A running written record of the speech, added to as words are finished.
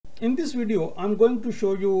In this video, I'm going to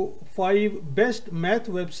show you 5 best math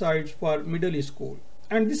websites for middle school.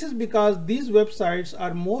 And this is because these websites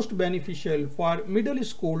are most beneficial for middle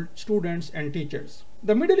school students and teachers.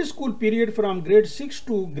 The middle school period from grade 6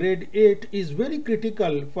 to grade 8 is very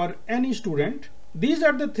critical for any student. These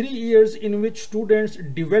are the 3 years in which students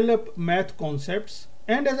develop math concepts.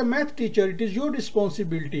 And as a math teacher, it is your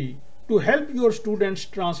responsibility to help your students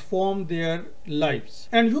transform their lives.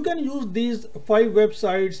 And you can use these 5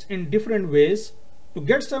 websites in different ways to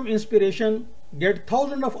get some inspiration, get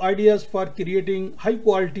thousands of ideas for creating high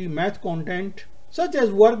quality math content such as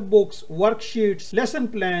workbooks, worksheets, lesson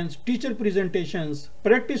plans, teacher presentations,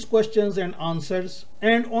 practice questions and answers.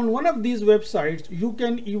 And on one of these websites, you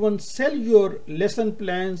can even sell your lesson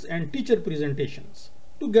plans and teacher presentations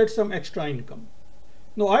to get some extra income.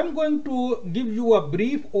 Now I'm going to give you a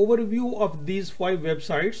brief overview of these 5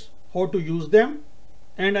 websites, how to use them,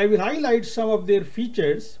 and I will highlight some of their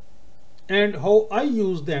features and how I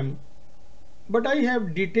use them. But I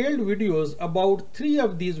have detailed videos about 3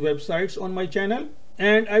 of these websites on my channel,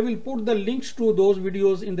 and I will put the links to those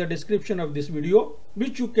videos in the description of this video,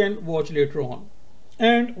 which you can watch later on.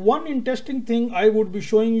 And one interesting thing I would be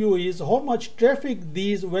showing you is how much traffic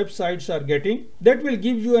these websites are getting. That will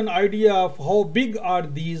give you an idea of how big are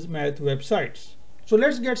these math websites. So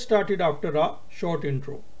let's get started after a short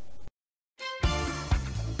intro.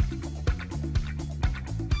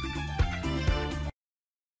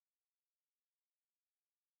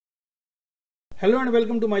 Hello and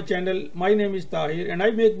welcome to my channel. My name is Tahir and I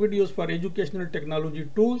make videos for educational technology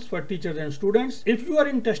tools for teachers and students. If you are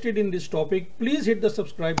interested in this topic, please hit the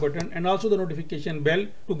subscribe button and also the notification bell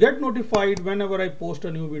to get notified whenever I post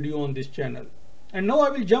a new video on this channel. And now I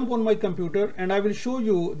will jump on my computer and I will show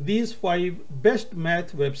you these 5 best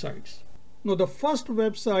math websites. Now the first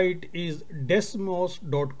website is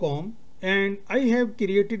Desmos.com and I have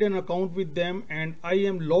created an account with them and I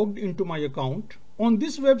am logged into my account. On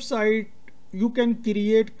this website, you can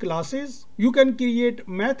create classes, you can create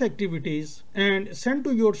math activities and send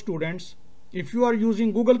to your students. If you are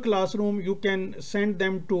using Google Classroom, you can send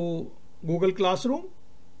them to Google Classroom.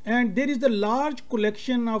 And there is a large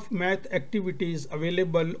collection of math activities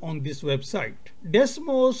available on this website.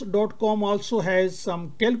 Desmos.com also has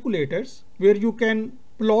some calculators where you can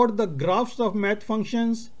plot the graphs of math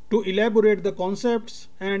functions to elaborate the concepts.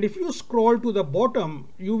 And if you scroll to the bottom,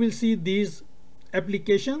 you will see these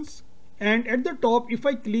applications. And at the top, if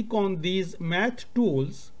I click on these math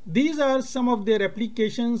tools, these are some of their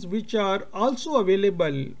applications which are also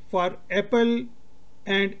available for Apple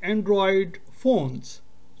and Android phones.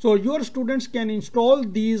 So your students can install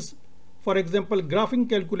these, for example, graphing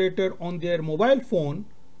calculator on their mobile phone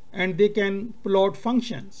and they can plot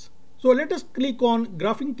functions. So let us click on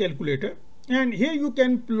graphing calculator and here you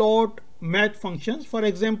can plot math functions. For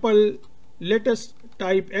example, let us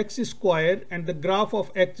type x square and the graph of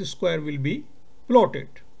x square will be plotted.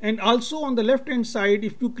 And also on the left hand side,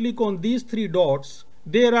 if you click on these 3 dots,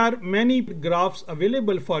 there are many graphs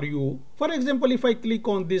available for you. For example, if I click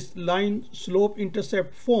on this line slope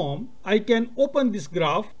intercept form, I can open this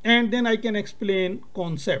graph and then I can explain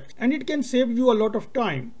concepts. And it can save you a lot of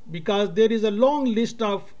time because there is a long list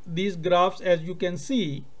of these graphs, as you can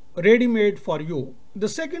see, ready-made for you. The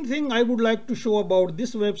second thing I would like to show about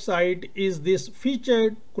this website is this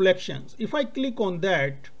featured collections. If I click on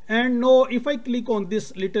that, and now if I click on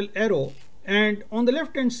this little arrow, and on the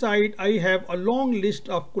left hand side I have a long list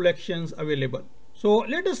of collections available. So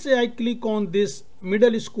let us say I click on this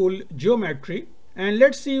middle school geometry and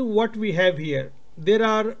let's see what we have here. There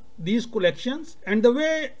are these collections and the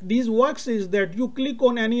way these works is that you click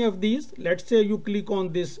on any of these. Let's say you click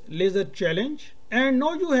on this laser challenge. And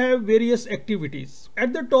now you have various activities.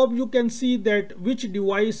 At the top you can see that which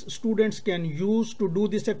device students can use to do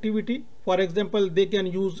this activity. For example, they can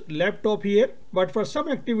use laptop here, but for some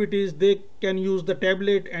activities they can use the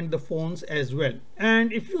tablet and the phones as well.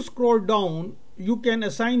 And if you scroll down, you can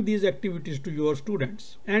assign these activities to your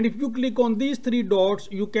students. And if you click on these 3 dots,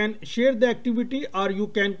 you can share the activity or you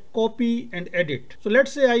can copy and edit. So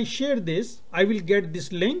let's say I share this, I will get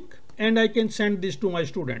this link and I can send this to my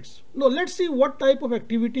students. Now let's see what type of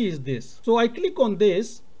activity is this. So I click on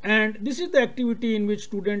this and this is the activity in which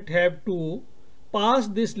students have to pass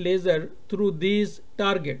this laser through these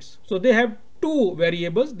targets. So they have 2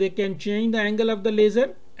 variables. They can change the angle of the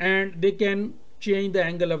laser and they can change the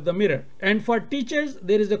angle of the mirror. And for teachers,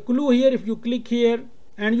 there is a clue here. If you click here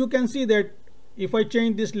and you can see that if I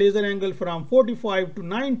change this laser angle from 45 to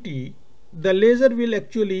 90, the laser will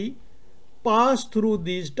actually pass through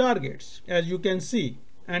these targets, as you can see,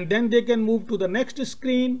 and then they can move to the next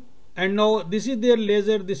screen And now this is their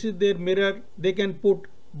laser, this is their mirror. They can put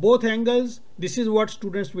both angles. This is what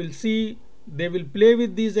students will see. They will play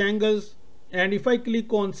with these angles, and if I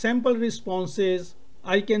click on sample responses,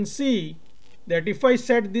 I can see that if I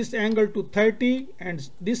set this angle to 30 and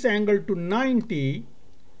this angle to 90,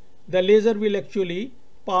 the laser will actually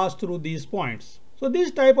pass through these points. So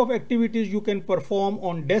these type of activities you can perform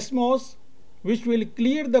on Desmos, which will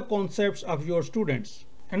clear the concepts of your students.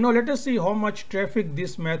 And now let us see how much traffic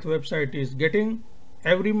this math website is getting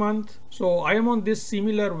every month. So I am on this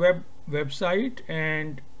similar website,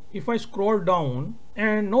 and if I scroll down,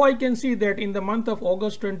 and now I can see that in the month of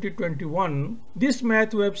August 2021, this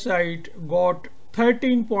math website got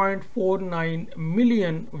 13.49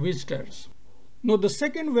 million visitors. Now the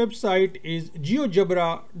second website is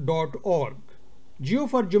Geogebra.org. Geo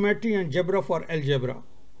for geometry and Gebra for algebra.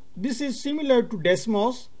 This is similar to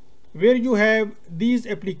Desmos, where you have these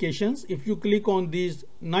applications. If you click on these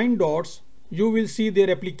 9 dots, you will see their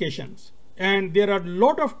applications. And there are a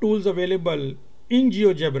lot of tools available in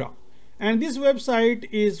Geogebra. And this website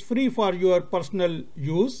is free for your personal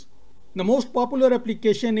use. The most popular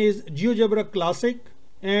application is Geogebra Classic,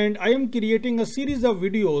 and I am creating a series of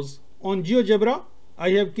videos on Geogebra.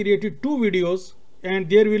 I have created 2 videos, and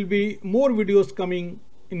there will be more videos coming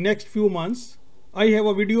in next few months. I have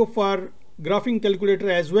a video for graphing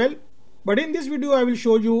calculator as well, but in this video I will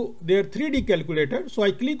show you their 3D calculator. So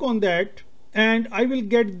I click on that and I will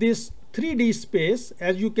get this 3D space.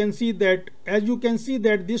 As you can see that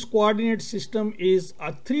this coordinate system is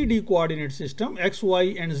a 3D coordinate system, x,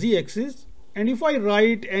 y and z axis. And if I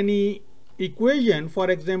write any equation,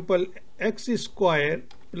 for example x square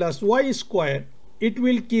plus y square, it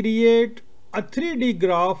will create a 3D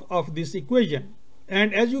graph of this equation.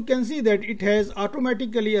 And as you can see that it has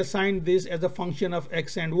automatically assigned this as a function of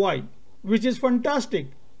x and y, which is fantastic.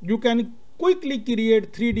 You can quickly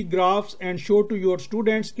create 3D graphs and show to your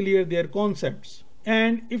students, clear their concepts.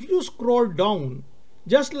 And if you scroll down,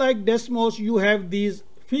 just like Desmos, you have these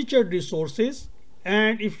featured resources,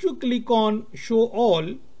 and if you click on show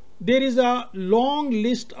all, there is a long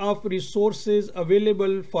list of resources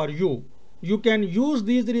available for you. You can use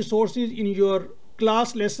these resources in your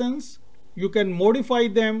class lessons. You can modify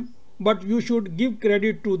them, but you should give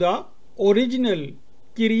credit to the original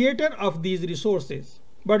creator of these resources.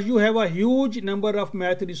 But you have a huge number of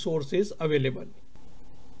math resources available.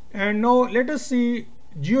 And now let us see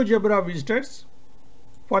Geogebra visitors.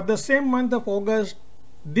 For the same month of August,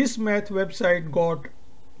 this math website got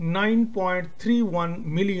 9.31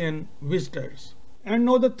 million visitors. And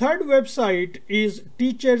now the third website is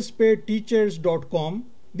teacherspayteachers.com.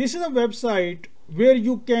 This is a website where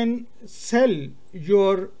you can sell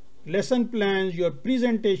your lesson plans, your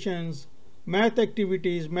presentations, math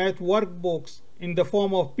activities, math workbooks in the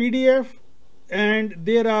form of PDF. And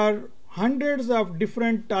there are hundreds of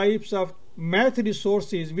different types of math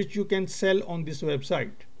resources which you can sell on this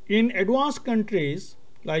website. In advanced countries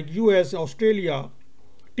like US, Australia,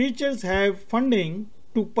 teachers have funding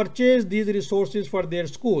to purchase these resources for their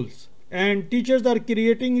schools. And teachers are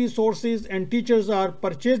creating resources and teachers are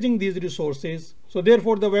purchasing these resources. So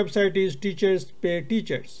therefore the website is Teachers Pay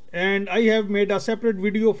Teachers. And I have made a separate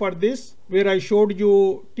video for this where I showed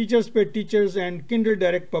you Teachers Pay Teachers and Kindle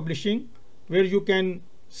Direct Publishing, where you can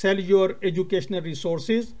sell your educational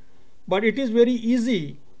resources. But it is very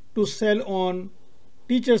easy to sell on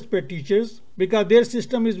Teachers Pay Teachers because their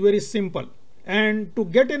system is very simple. And to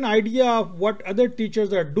get an idea of what other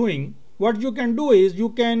teachers are doing, what you can do is you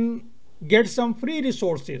can get some free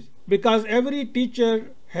resources, because every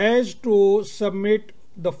teacher has to submit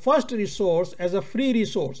the first resource as a free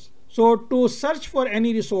resource. So to search for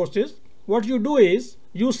any resources, what you do is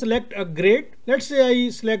you select a grade. Let's say I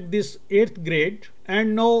select this 8th grade,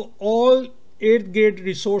 and now all 8th grade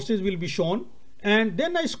resources will be shown. And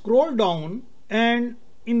then I scroll down, and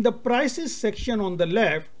in the prices section on the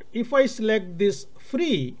left, if I select this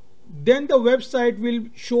free, then the website will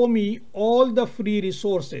show me all the free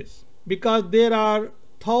resources, because there are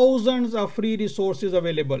thousands of free resources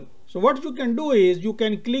available. So what you can do is you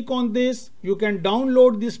can click on this, you can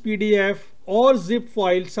download this PDF or zip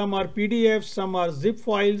file. Some are PDFs, some are zip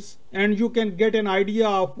files, and you can get an idea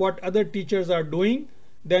of what other teachers are doing.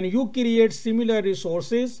 Then you create similar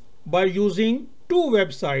resources by using 2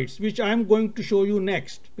 websites, which I am going to show you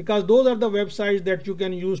next, because those are the websites that you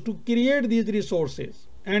can use to create these resources.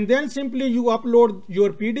 And then simply you upload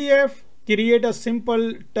your PDF, create a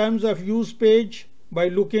simple terms of use page by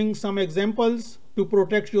looking some examples to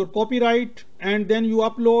protect your copyright, and then you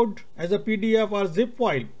upload as a PDF or zip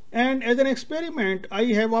file. And as an experiment, I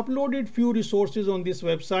have uploaded few resources on this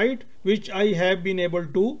website which I have been able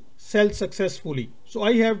to sell successfully. So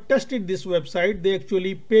I have tested this website. They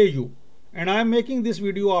actually pay you. and I am making this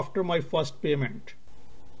video after my first payment.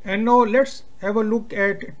 And now let's have a look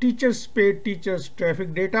at teachers paid teachers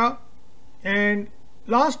traffic data. And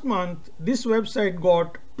last month this website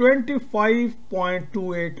got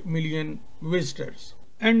 25.28 million visitors.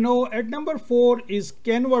 And now at number 4 is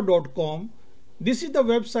canva.com. This is the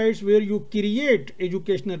websites where you create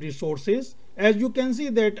educational resources. As you can see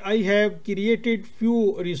that I have created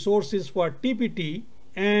few resources for TPT,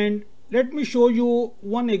 and let me show you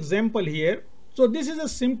one example here. So this is a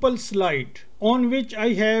simple slide on which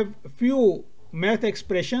I have few math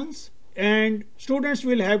expressions, and students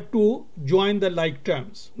will have to join the like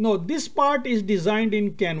terms. Now this part is designed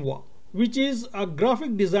in Canva, which is a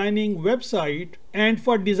graphic designing website, and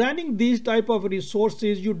for designing these type of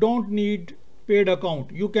resources you don't need paid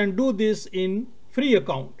account. You can do this in free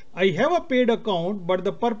account. I have a paid account, but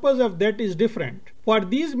the purpose of that is different. For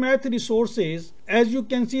these math resources, as you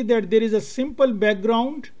can see that there is a simple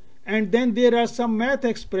background, and then there are some math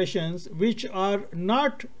expressions which are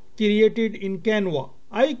not created in Canva.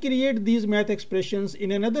 I create these math expressions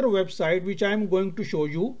in another website which I am going to show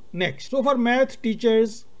you next. So for math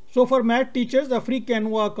teachers, a free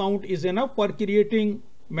Canva account is enough for creating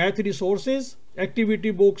math resources,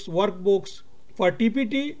 activity books, workbooks for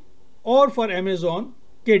TPT or for Amazon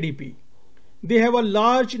KDP. They have a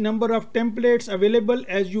large number of templates available,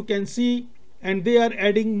 as you can see, and they are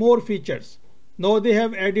adding more features. Now they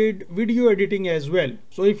have added video editing as well.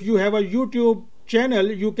 So if you have a YouTube channel,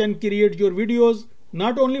 you can create your videos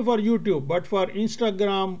not only for YouTube but for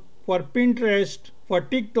Instagram, for Pinterest, for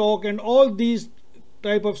TikTok, and all these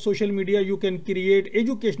type of social media. You can create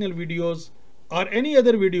educational videos or any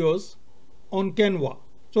other videos on Canva.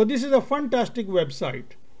 So this is a fantastic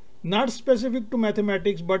website, not specific to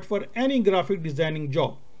mathematics but for any graphic designing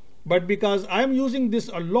job. But because I am using this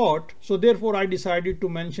a lot, so therefore I decided to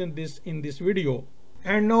mention this in this video.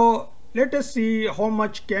 And now let us see how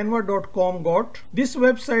much canva.com got. This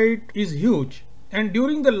website is huge, and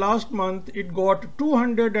during the last month it got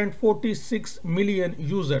 246 million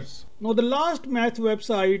users. Now the last math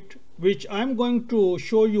website which I'm going to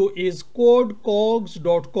show you is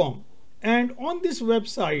cogs.com, and on this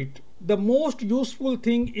website the most useful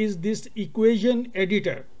thing is this equation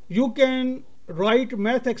editor. You can write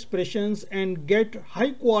math expressions and get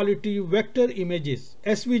high quality vector images,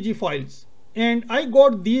 SVG files, and I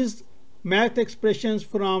got these math expressions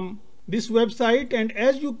from this website. And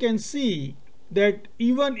as you can see that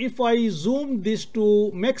even if I zoom this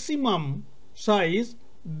to maximum size,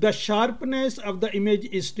 the sharpness of the image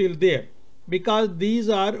is still there, because these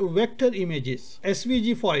are vector images,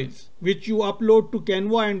 SVG files, which you upload to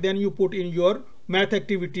Canva and then you put in your math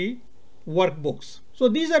activity workbooks. So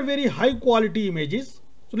these are very high quality images.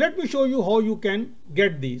 So let me show you how you can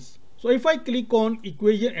get these. So if I click on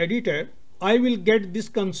equation editor, I will get this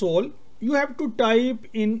console. You have to type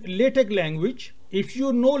in LaTeX language. If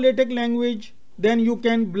you know LaTeX language, then you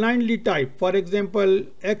can blindly type, for example,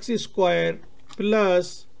 x square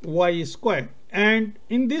plus y square, and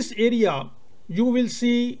in this area you will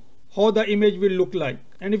see how the image will look like.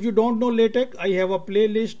 And if you don't know LaTeX, I have a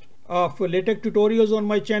playlist of LaTeX tutorials on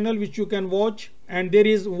my channel which you can watch, and there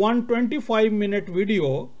is 125-minute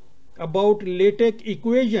video about LaTeX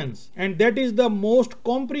equations, and that is the most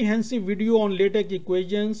comprehensive video on LaTeX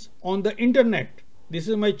equations on the internet. This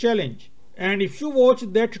is my challenge, and if you watch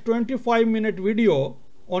that 25-minute video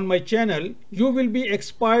on my channel, you will be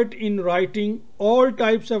expert in writing all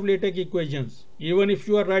types of LaTeX equations. Even if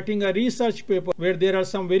you are writing a research paper where there are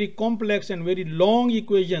some very complex and very long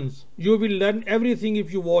equations, you will learn everything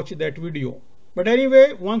if you watch that video. But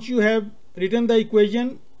anyway, once you have written the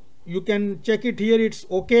equation, you can check it here, it's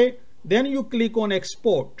okay. Then you click on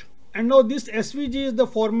export, and now this SVG is the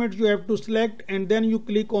format you have to select, and then you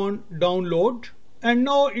click on download, and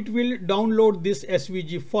now it will download this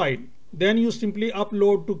SVG file. Then you simply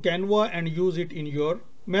upload to Canva and use it in your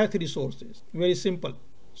math resources. Very simple.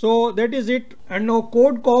 So that is it. And now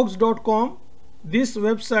cogs.com, this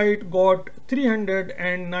website got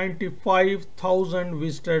 395,000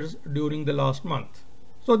 visitors during the last month.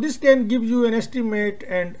 So this can give you an estimate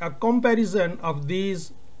and a comparison of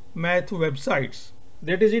these math websites.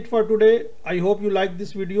 That is it for today. I hope you liked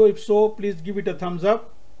this video. If so, please give it a thumbs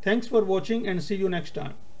up. Thanks for watching and see you next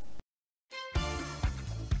time.